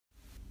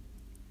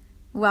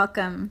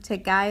Welcome to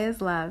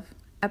Gaia's Love,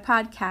 a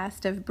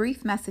podcast of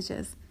brief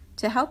messages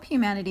to help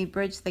humanity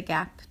bridge the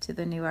gap to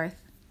the new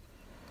earth.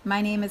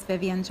 My name is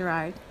Vivian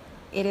Gerard.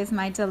 It is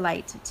my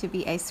delight to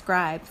be a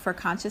scribe for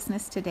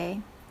consciousness today,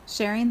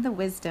 sharing the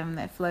wisdom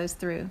that flows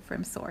through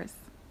from Source.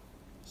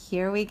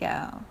 Here we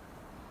go.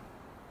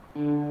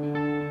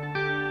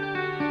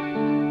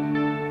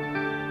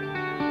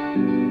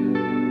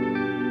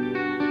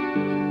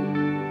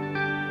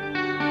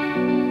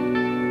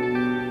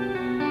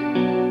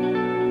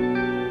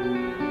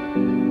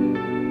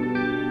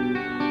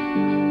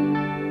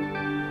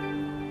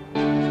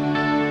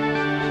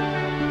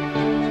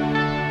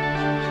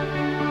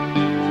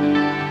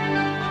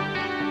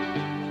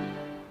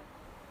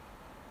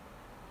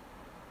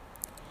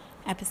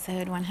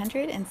 Episode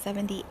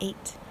 178.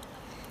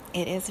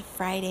 It is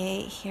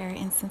Friday here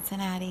in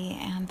Cincinnati,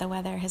 and the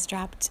weather has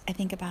dropped,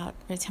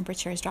 the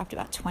temperature has dropped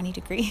about 20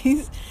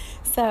 degrees.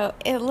 So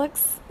it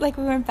looks like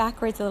we went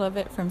backwards a little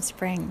bit from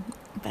spring,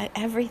 but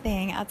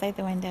everything outside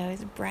the window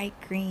is bright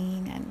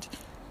green, and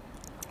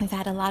we've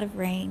had a lot of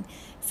rain.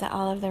 So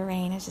all of the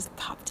rain has just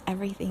popped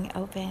everything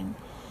open.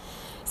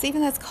 So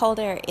even though it's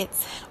colder,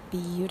 it's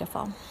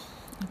beautiful.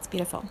 It's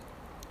beautiful.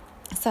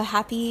 So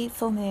happy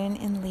full moon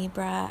in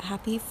Libra,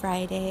 happy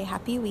Friday,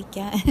 happy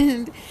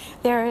weekend.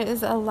 There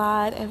is a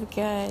lot of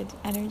good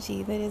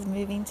energy that is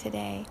moving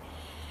today.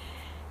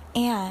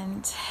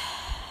 And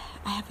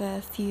I have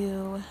a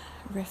few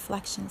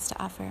reflections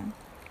to offer.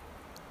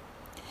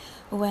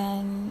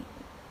 When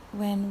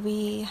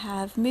we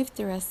have moved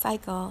through a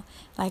cycle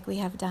like we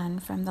have done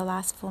from the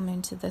last full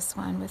moon to this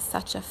one with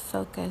such a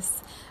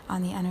focus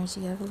on the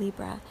energy of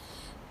Libra,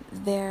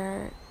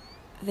 there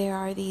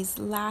are these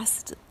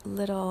last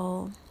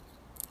little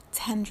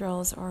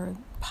tendrils or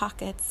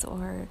pockets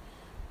or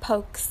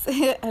pokes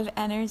of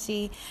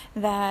energy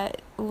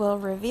that will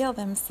reveal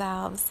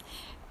themselves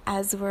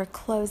as we're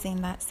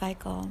closing that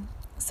cycle.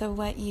 So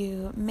what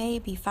you may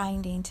be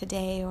finding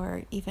today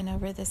or even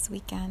over this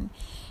weekend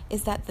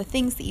is that the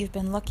things that you've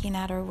been looking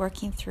at or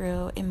working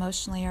through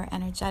emotionally or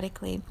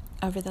energetically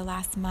over the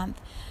last month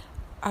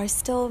are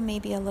still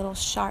maybe a little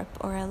sharp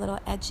or a little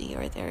edgy,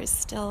 or there's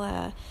still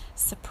a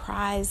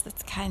surprise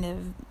that's kind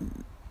of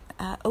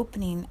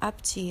opening up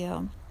to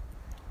you,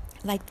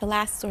 like the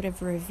last sort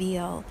of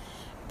reveal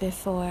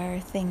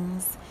before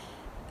things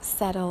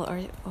settle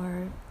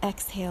or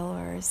exhale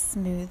or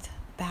smooth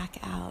back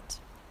out.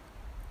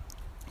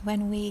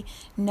 When we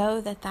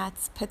know that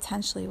that's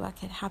potentially what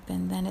could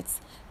happen, then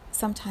it's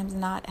sometimes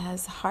not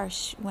as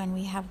harsh when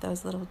we have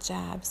those little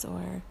jabs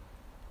or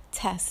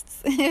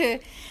tests.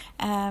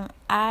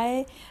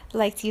 I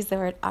like to use the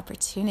word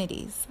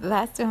opportunities.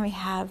 That's when we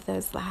have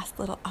those last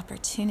little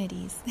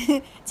opportunities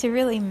to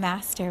really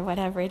master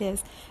whatever it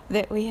is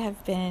that we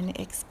have been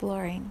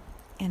exploring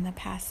in the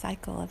past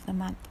cycle of the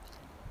month.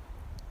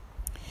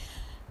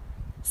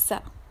 So,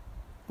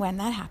 when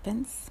that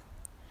happens,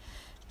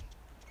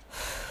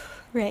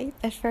 right,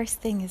 the first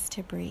thing is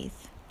to breathe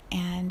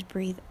and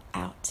breathe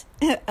out.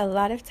 A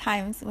lot of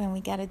times when we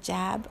get a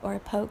jab or a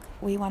poke,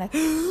 we want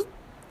to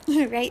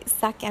right,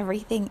 suck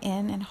everything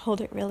in and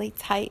hold it really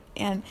tight,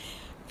 and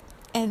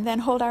then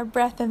hold our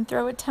breath and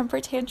throw a temper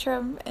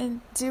tantrum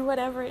and do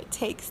whatever it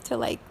takes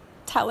to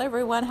tell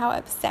everyone how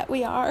upset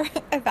we are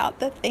about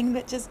the thing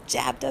that just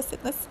jabbed us in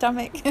the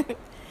stomach.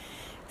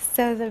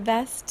 So the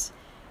best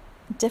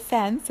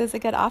defense is a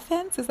good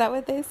offense. Is that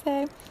what they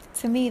say?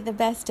 To me, the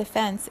best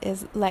defense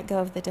is let go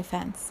of the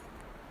defense.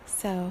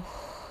 So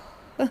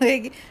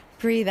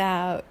breathe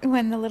out.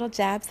 When the little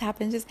jabs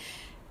happen, just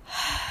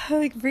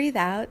breathe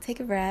out, take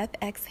a breath,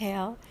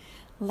 exhale,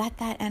 let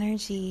that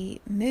energy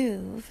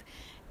move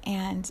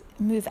and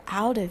move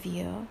out of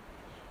you,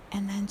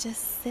 and then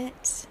just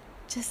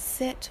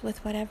sit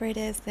with whatever it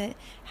is that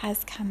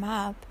has come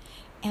up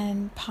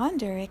and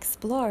ponder,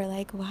 explore,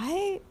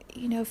 why,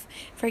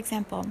 for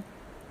example,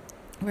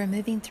 we're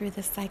moving through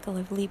the cycle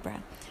of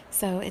Libra.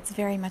 So it's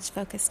very much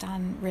focused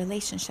on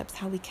relationships,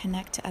 how we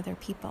connect to other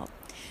people.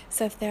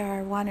 So if there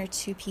are one or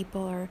two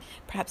people, or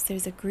perhaps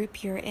there's a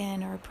group you're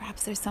in, or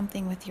perhaps there's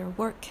something with your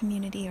work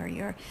community or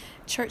your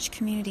church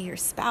community, your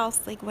spouse,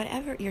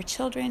 whatever, your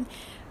children,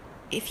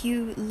 if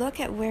you look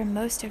at where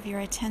most of your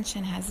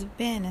attention has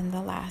been in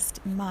the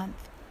last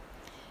month,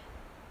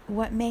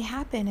 what may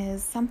happen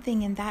is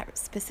something in that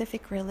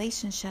specific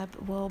relationship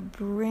will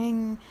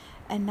bring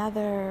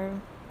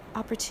another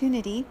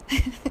opportunity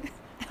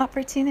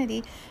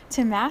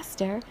to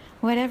master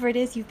whatever it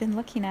is you've been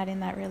looking at in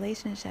that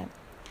relationship.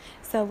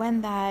 So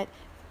when that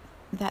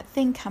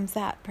thing comes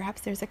up, perhaps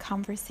there's a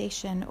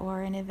conversation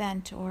or an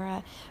event or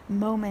a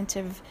moment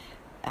of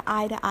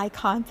eye-to-eye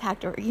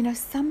contact, or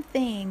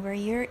something where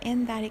you're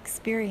in that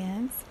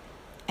experience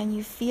and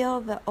you feel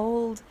the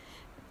old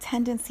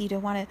tendency to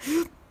want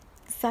to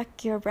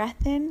suck your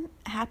breath in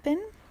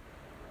happen.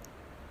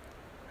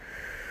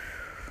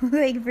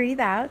 Breathe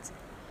out.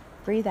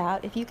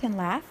 If you can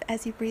laugh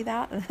as you breathe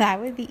out, that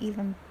would be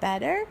even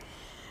better.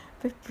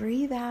 But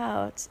breathe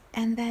out,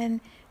 and then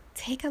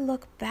take a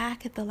look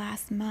back at the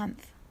last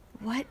month.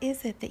 What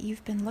is it that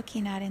you've been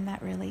looking at in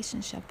that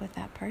relationship with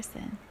that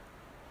person?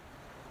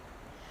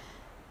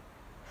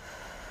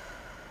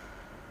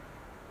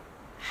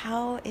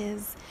 how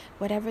is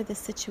whatever the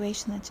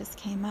situation that just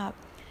came up,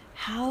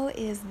 how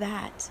is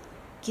that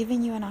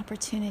giving you an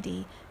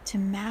opportunity to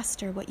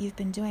master what you've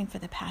been doing for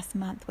the past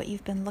month, what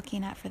you've been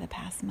looking at for the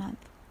past month?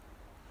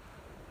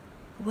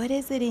 What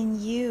is it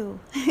in you,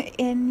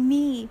 in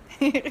me,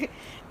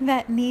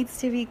 that needs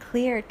to be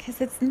cleared?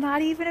 Because it's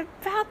not even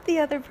about the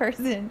other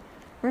person.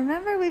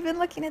 Remember, we've been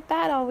looking at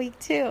that all week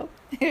too.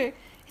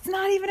 It's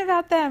not even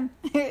about them.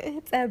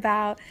 It's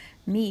about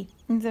me.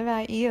 It's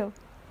about you.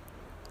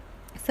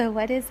 So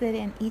what is it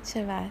in each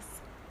of us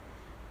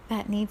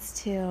that needs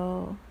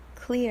to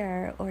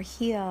clear or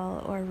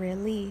heal or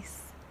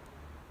release?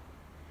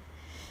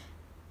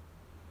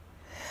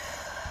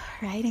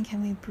 Right? And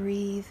can we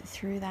breathe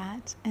through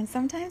that? And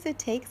sometimes it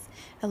takes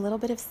a little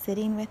bit of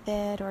sitting with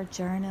it, or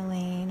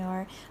journaling,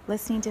 or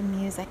listening to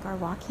music, or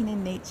walking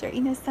in nature,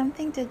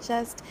 something to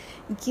just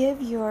give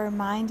your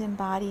mind and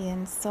body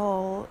and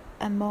soul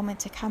a moment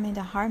to come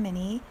into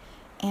harmony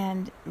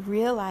and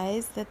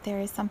realize that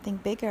there is something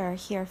bigger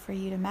here for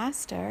you to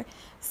master,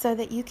 so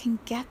that you can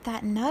get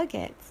that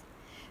nugget.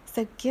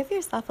 So give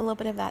yourself a little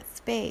bit of that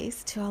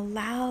space to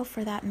allow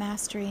for that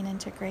mastery and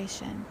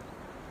integration.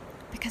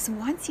 Because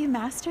once you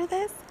master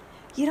this,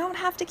 you don't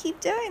have to keep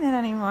doing it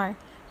anymore.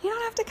 You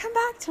don't have to come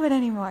back to it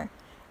anymore.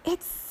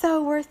 It's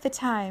so worth the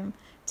time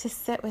to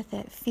sit with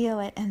it, feel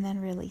it, and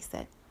then release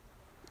it.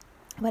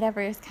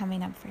 Whatever is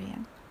coming up for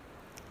you.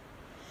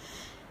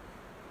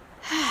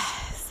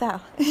 So,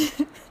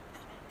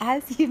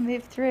 as you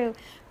move through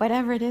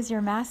whatever it is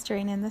you're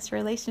mastering in this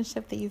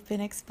relationship that you've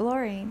been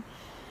exploring,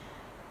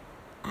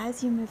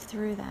 as you move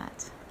through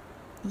that,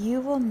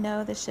 you will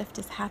know the shift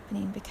is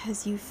happening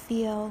because you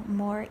feel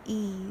more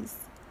ease.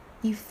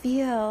 You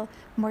feel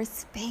more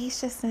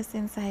spaciousness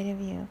inside of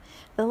you.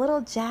 The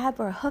little jab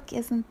or hook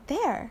isn't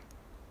there.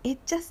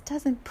 It just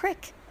doesn't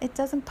prick. It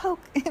doesn't poke.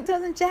 It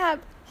doesn't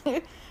jab.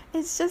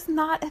 It's just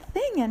not a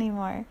thing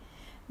anymore.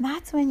 And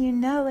that's when you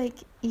know,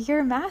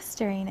 you're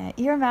mastering it.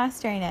 You're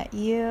mastering it.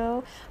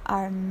 You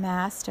are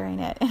mastering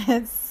it. And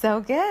it's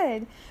so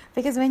good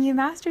because when you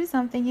master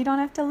something, you don't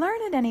have to learn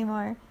it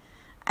anymore.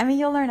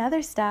 You'll learn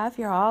other stuff.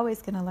 You're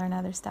always going to learn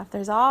other stuff.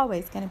 There's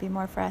always going to be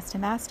more for us to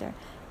master.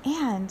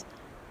 And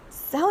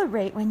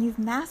celebrate when you've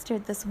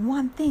mastered this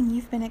one thing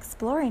you've been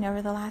exploring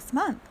over the last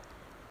month.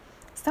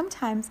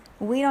 Sometimes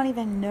we don't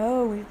even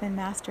know we've been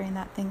mastering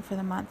that thing for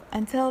the month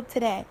until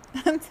today,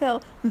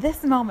 until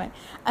this moment,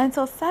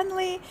 until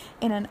suddenly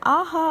in an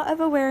aha of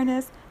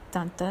awareness,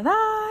 dun dun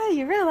da,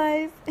 you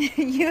realize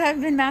you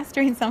have been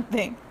mastering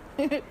something.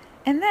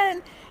 And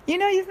then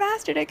you've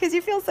mastered it because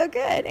you feel so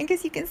good and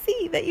because you can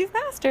see that you've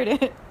mastered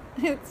it.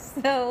 It's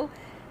so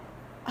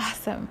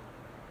awesome.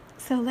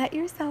 So let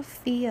yourself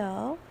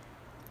feel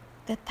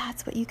that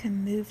that's what you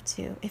can move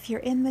to. If you're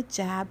in the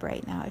jab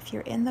right now, if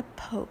you're in the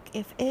poke,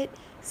 if it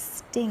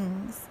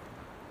stings,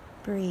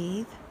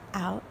 breathe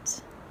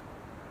out.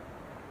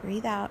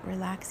 Breathe out,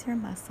 relax your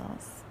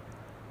muscles.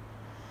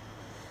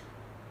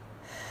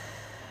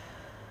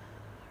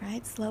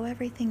 Right? Slow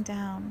everything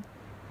down.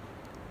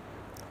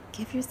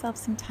 Give yourself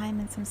some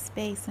time and some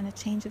space and a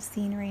change of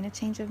scenery and a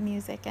change of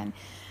music and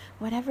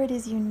whatever it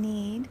is you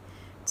need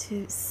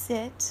to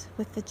sit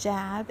with the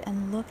jab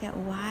and look at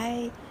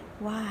why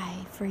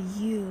for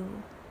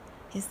you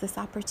is this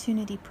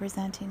opportunity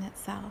presenting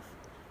itself.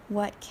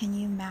 What can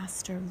you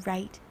master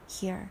right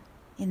here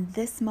in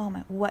this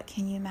moment? What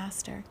can you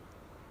master?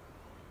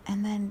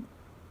 And then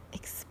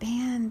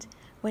expand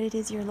what it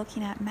is you're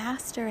looking at.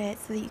 Master it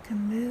so that you can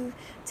move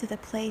to the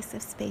place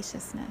of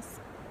spaciousness.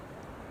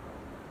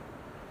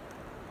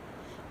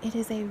 It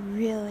is a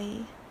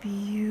really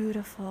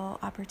beautiful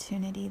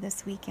opportunity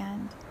this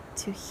weekend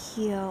to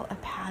heal a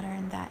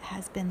pattern that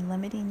has been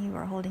limiting you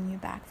or holding you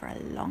back for a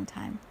long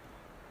time.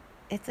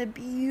 It's a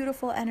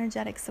beautiful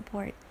energetic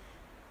support.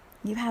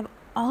 You have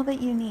all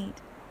that you need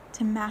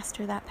to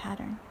master that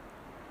pattern.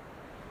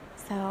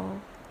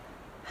 So,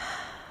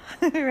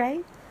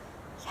 right?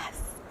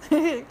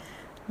 Yes.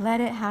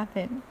 Let it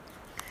happen.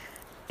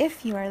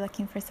 If you are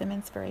looking for some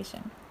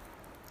inspiration,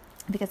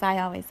 because I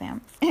always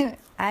am,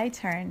 I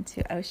turn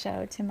to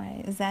Osho, to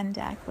my Zen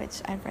deck,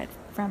 which I've read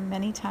from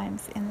many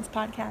times in this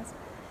podcast.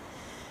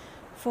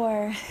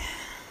 For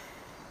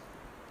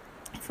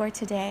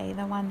today,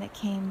 the one that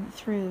came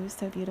through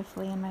so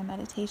beautifully in my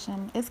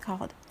meditation is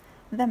called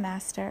The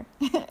Master.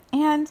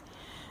 And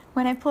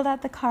when I pulled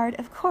out the card,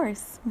 of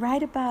course,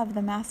 right above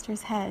the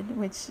Master's head,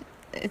 which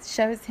it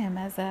shows him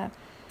as a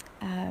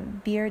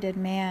bearded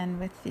man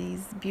with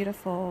these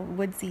beautiful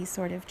woodsy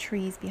sort of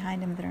trees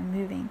behind him that are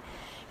moving.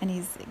 And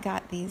he's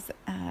got these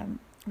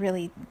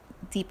really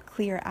deep,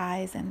 clear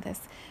eyes and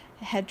this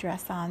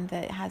headdress on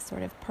that has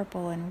sort of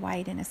purple and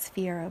white in a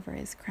sphere over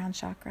his crown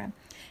chakra.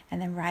 And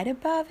then right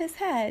above his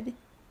head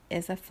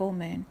is a full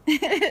moon.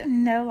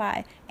 No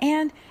lie.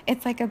 And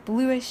it's like a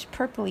bluish,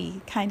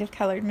 purpley kind of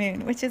colored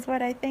moon, which is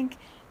what I think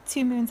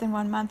 2 moons in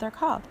 1 month are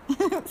called.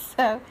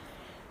 So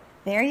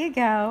there you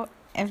go.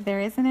 If there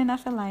isn't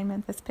enough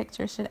alignment, this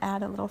picture should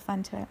add a little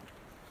fun to it.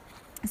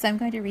 So I'm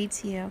going to read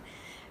to you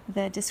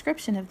the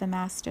description of the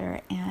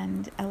master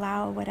and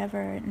allow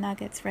whatever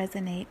nuggets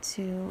resonate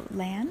to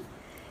land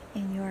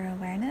in your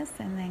awareness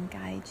and then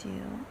guide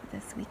you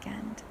this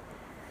weekend.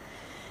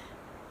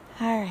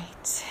 All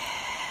right,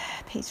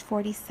 page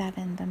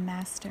 47, the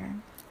master.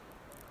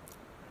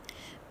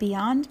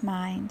 Beyond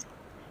mind,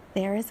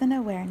 there is an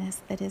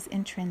awareness that is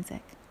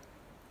intrinsic,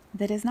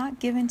 that is not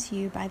given to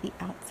you by the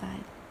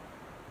outside,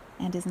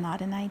 and is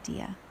not an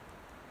idea.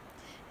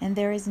 And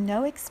there is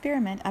no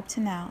experiment up to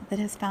now that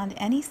has found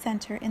any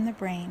center in the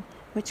brain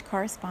which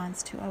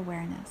corresponds to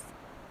awareness.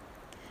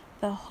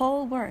 The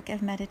whole work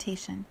of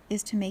meditation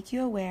is to make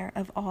you aware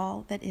of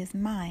all that is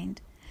mind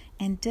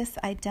and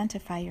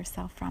disidentify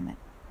yourself from it.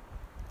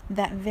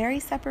 That very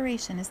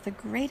separation is the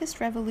greatest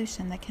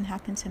revolution that can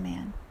happen to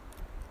man.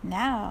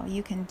 Now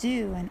you can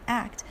do and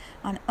act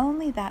on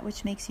only that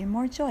which makes you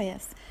more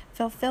joyous,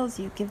 fulfills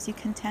you, gives you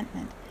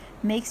contentment,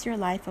 makes your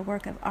life a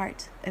work of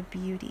art, of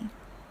beauty.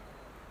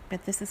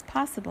 But this is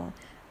possible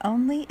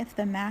only if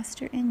the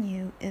master in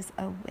you is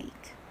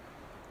awake.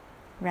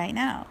 Right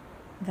now,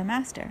 the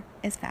master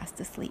is fast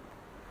asleep,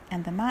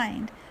 and the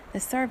mind, the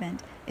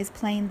servant, is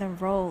playing the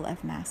role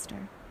of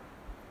master.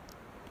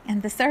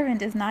 And the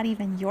servant is not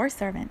even your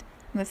servant.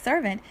 The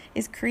servant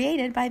is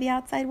created by the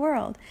outside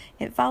world.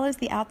 It follows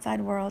the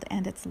outside world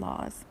and its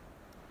laws.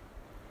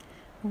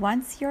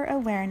 Once your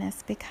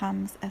awareness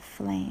becomes a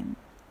flame,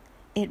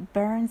 it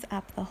burns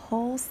up the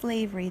whole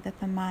slavery that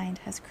the mind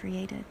has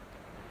created.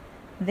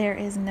 There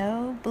is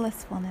no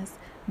blissfulness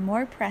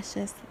more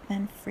precious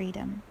than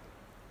freedom,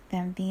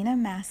 than being a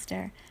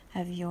master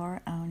of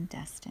your own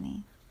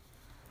destiny.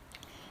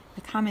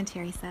 The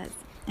commentary says,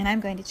 and I'm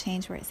going to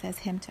change where it says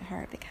him to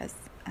her because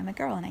I'm a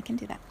girl and I can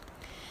do that.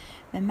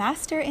 The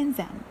master in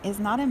Zen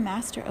is not a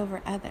master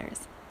over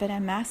others, but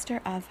a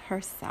master of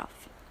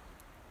herself.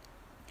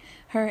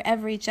 Her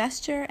every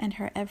gesture and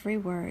her every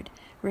word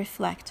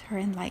reflect her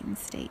enlightened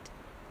state.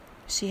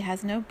 She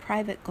has no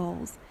private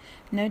goals,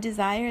 no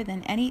desire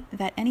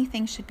that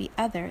anything should be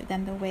other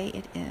than the way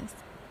it is.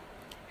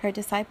 Her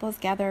disciples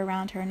gather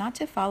around her not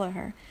to follow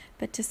her,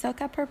 but to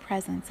soak up her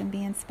presence and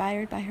be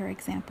inspired by her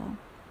example.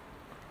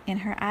 In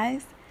her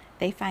eyes,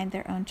 they find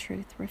their own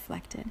truth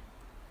reflected,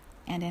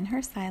 and in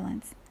her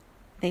silence,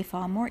 they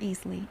fall more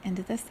easily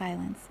into the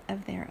silence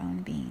of their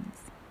own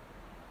beings.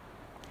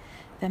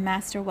 The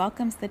master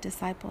welcomes the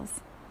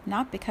disciples,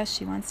 not because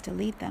she wants to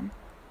lead them,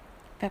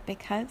 but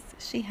because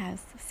she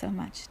has so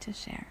much to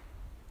share.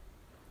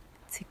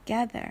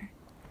 Together,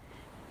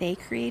 they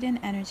create an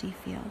energy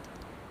field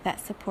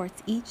that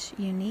supports each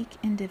unique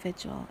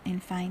individual in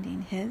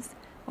finding his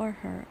or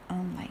her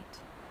own light.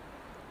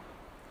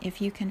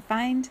 If you can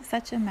find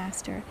such a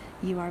master,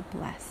 you are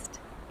blessed.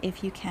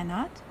 If you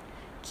cannot,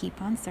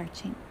 keep on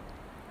searching.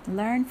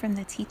 Learn from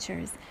the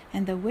teachers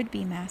and the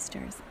would-be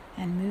masters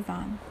and move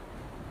on.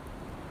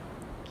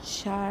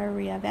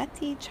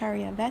 Charyavati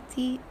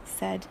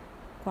said,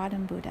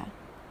 Gautam Buddha,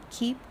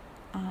 keep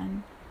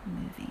on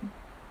moving.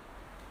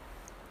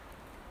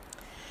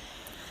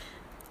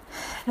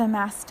 The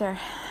master,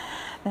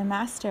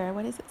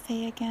 what does it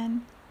say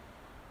again?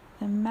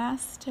 The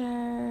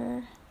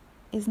master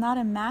is not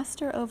a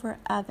master over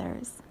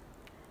others,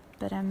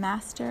 but a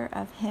master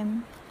of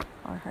him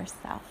or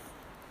herself.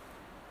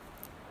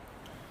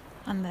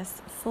 On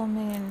this full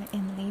moon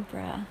in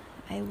Libra,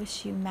 I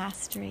wish you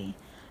mastery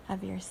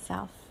of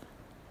yourself,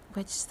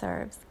 which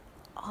serves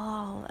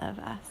all of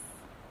us.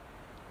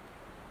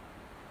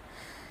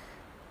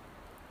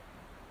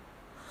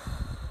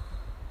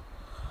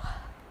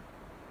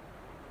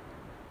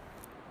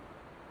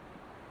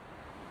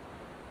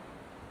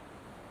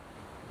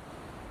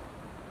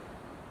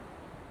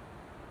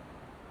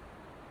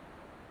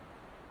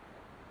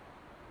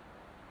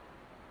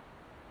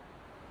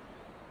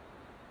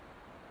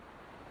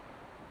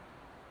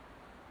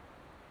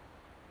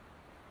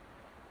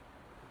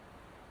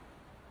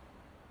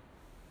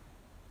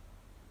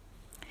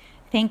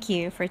 Thank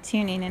you for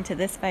tuning into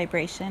this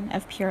vibration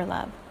of pure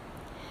love.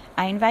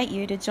 I invite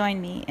you to join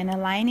me in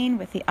aligning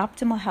with the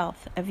optimal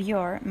health of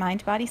your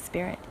mind, body,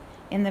 spirit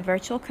in the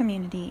virtual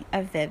community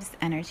of Viv's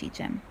Energy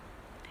Gym.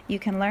 You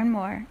can learn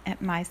more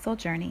at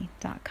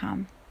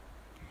mysouljourney.com.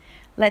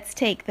 Let's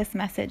take this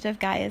message of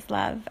Gaia's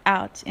love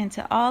out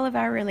into all of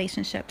our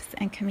relationships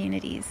and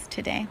communities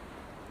today.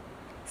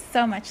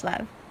 So much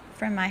love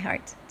from my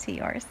heart to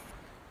yours.